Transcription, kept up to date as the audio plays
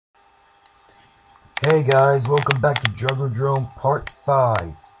Hey guys, welcome back to Jugger Drone Part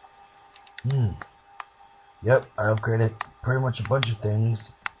 5. Yep, I upgraded pretty much a bunch of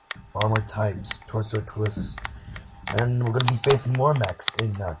things. Armor types, torso twists, and we're gonna be facing more mechs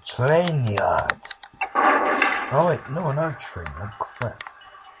in the train yard. Oh wait, no, not a train, oh crap.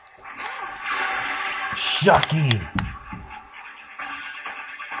 Shoky!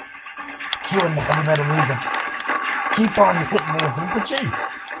 Cueing the heavy metal music. Keep on hitting me with infantry.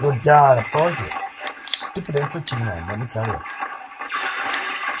 You'll die to forget. Stupid infantry man, let me tell you.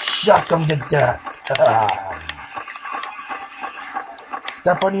 Shock them to death.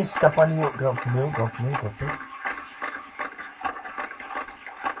 Step on you. Go for me.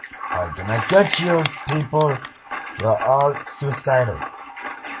 I'm gonna get you, people. You're all suicidal.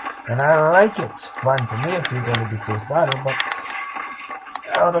 And I like it. It's fun for me if you're gonna be suicidal, but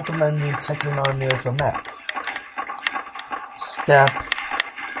I would recommend you checking on me with a mech. Step.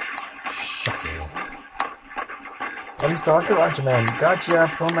 Shock you. I'm Stalker Roger Man.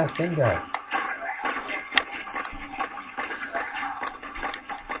 Gotcha, pull my finger.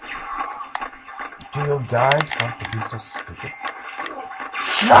 Do you guys have to be so stupid?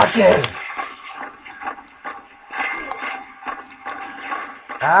 Shocking!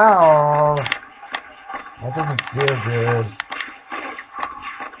 Ow! That doesn't feel good.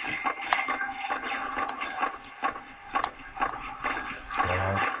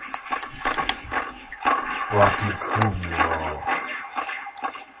 Rocky cool roll.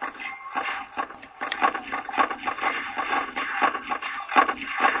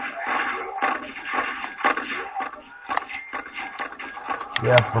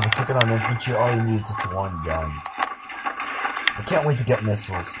 Yeah, for taking on infantry, all you need is just one gun. I can't wait to get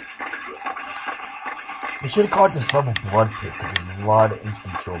missiles. We should have called this level Blood Pit, because there's a lot of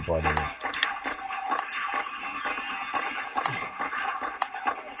instant control blood in it.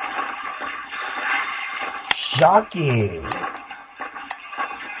 Shocky!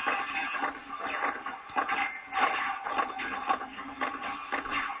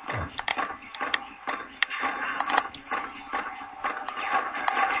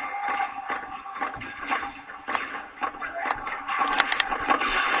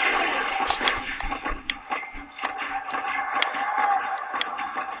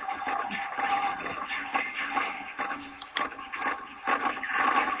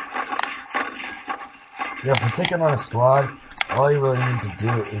 Yeah, for taking on a squad, all you really need to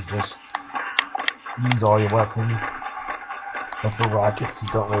do is just use all your weapons. But for rockets, you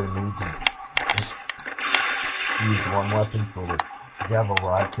don't really need to just use one weapon for the. If you have a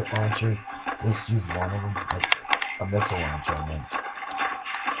rocket launcher, just use one of them, like a missile launcher, I meant.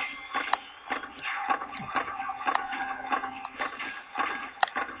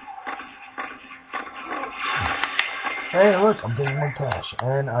 Hey, look, I'm getting more cash,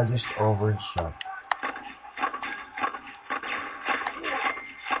 and I just overshot.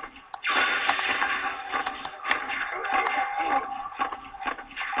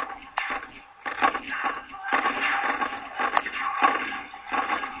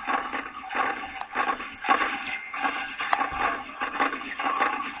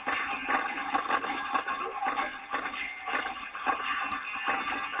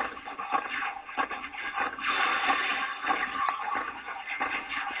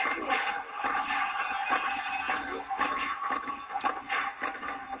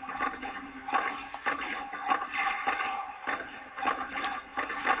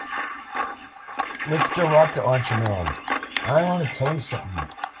 Mr. Rocket Launcher Man, I want to tell you something.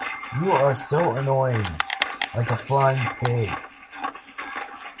 You are so annoying, like a flying pig.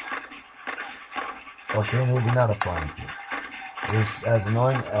 Okay, maybe not a flying pig. It's as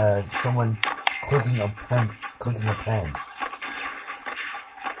annoying as someone clicking a pen.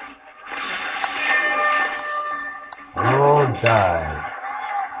 Oh, die.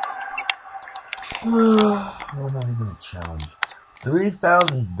 We're not even a challenge.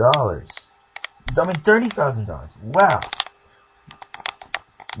 $3,000. I mean, $30,000. Wow.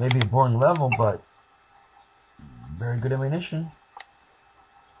 Maybe a boring level, but very good ammunition.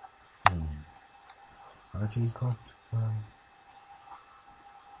 Archie's called.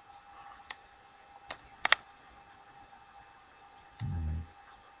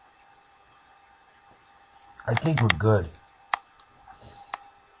 I think we're good.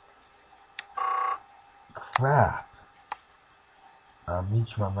 Crap. I'll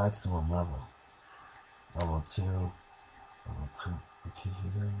reach my maximum level. Level 2. Level 2. Okay,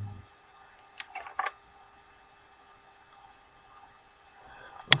 here.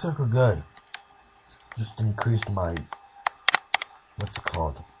 Looks like we're good. Just increased my. What's it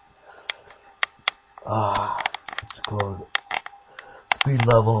called? It's called speed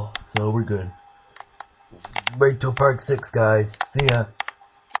level, so we're good. Wait till part 6, guys. See ya.